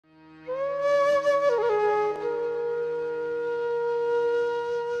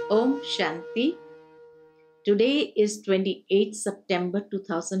Om Shanti. Today is 28th September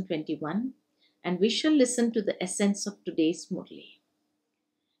 2021 and we shall listen to the essence of today's Murli.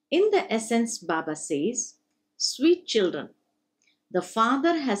 In the essence, Baba says, "Sweet children, the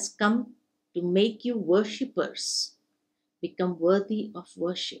Father has come to make you worshippers, become worthy of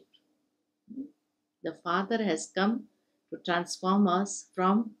worship." The Father has come to transform us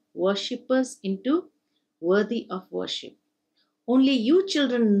from worshippers into worthy of worship. Only you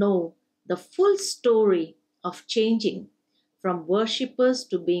children know the full story of changing from worshippers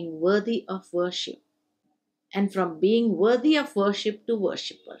to being worthy of worship, and from being worthy of worship to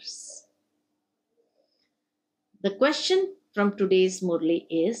worshippers. The question from today's Murli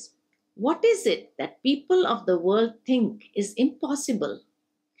is, what is it that people of the world think is impossible,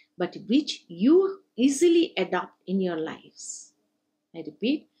 but which you easily adopt in your lives? I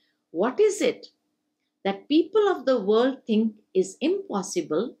repeat, what is it that people of the world think is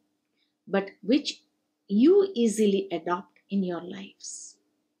impossible, but which you easily adopt in your lives?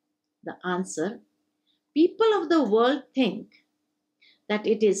 The answer, people of the world think that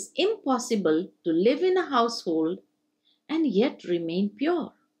it is impossible to live in a household and yet remain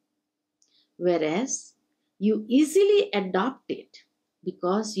pure, whereas you easily adopt it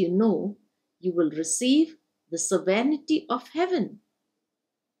because you know you will receive the sovereignty of heaven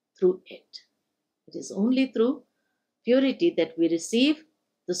through it. It is only through purity that we receive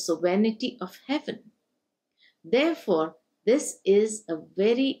the sovereignty of heaven. Therefore, this is a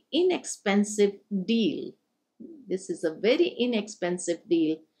very inexpensive deal. This is a very inexpensive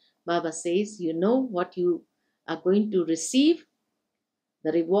deal. Baba says, you know what you are going to receive,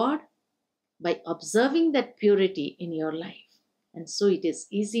 the reward, by observing that purity in your life. And so it is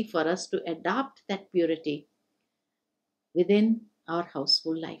easy for us to adopt that purity within our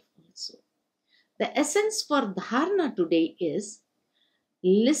household life also. The essence for dharana today is,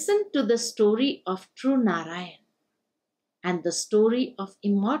 listen to the story of true Narayan and the story of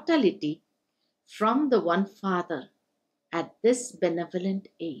immortality from the one Father at this benevolent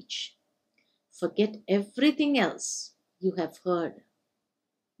age. Forget everything else you have heard.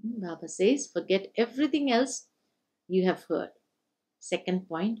 Baba says, forget everything else you have heard. Second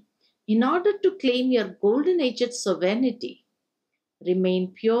point, in order to claim your golden aged sovereignty,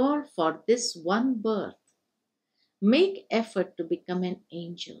 remain pure for this one birth. Make effort to become an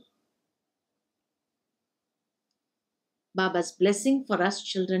angel. Baba's blessing for us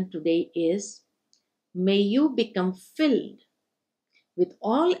children today is, may you become filled with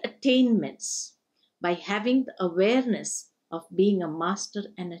all attainments by having the awareness of being a master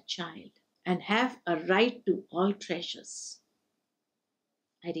and a child, and have a right to all treasures.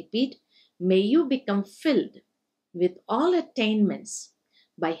 I repeat, may you become filled with all attainments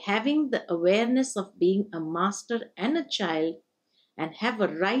by having the awareness of being a master and a child, and have a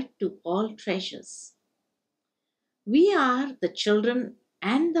right to all treasures. We are the children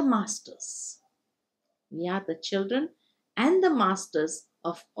and the masters. We are the children and the masters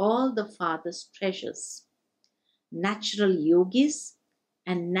of all the Father's treasures, natural yogis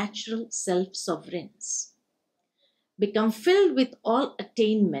and natural self-sovereigns. Become filled with all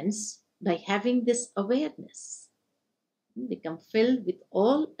attainments by having this awareness. Become filled with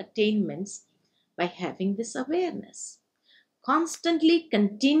all attainments by having this awareness. Constantly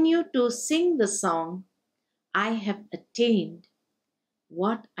continue to sing the song, I have attained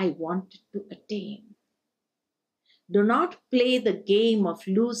what I wanted to attain. Do not play the game of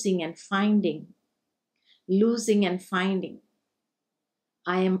losing and finding. Losing and finding.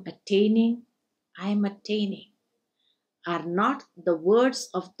 I am attaining are not the words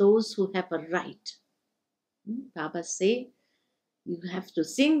of those who have a right. Baba say, you have to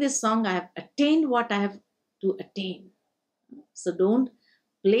sing this song, I have attained what I have to attain. So don't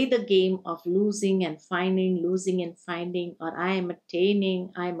play the game of losing and finding, or I am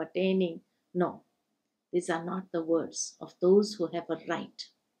attaining. No, these are not the words of those who have a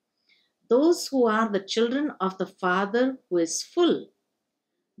right. Those who are the children of the Father who is full,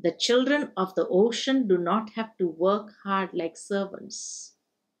 the children of the ocean, do not have to work hard like servants.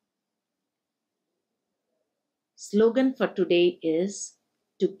 Slogan for today is,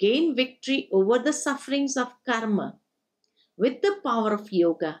 to gain victory over the sufferings of karma with the power of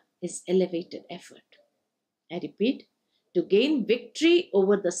yoga is elevated effort. I repeat, to gain victory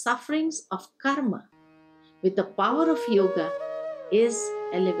over the sufferings of karma with the power of yoga is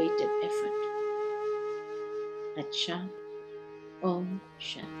elevated effort. Acha. Om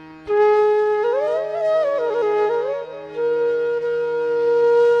Shanti.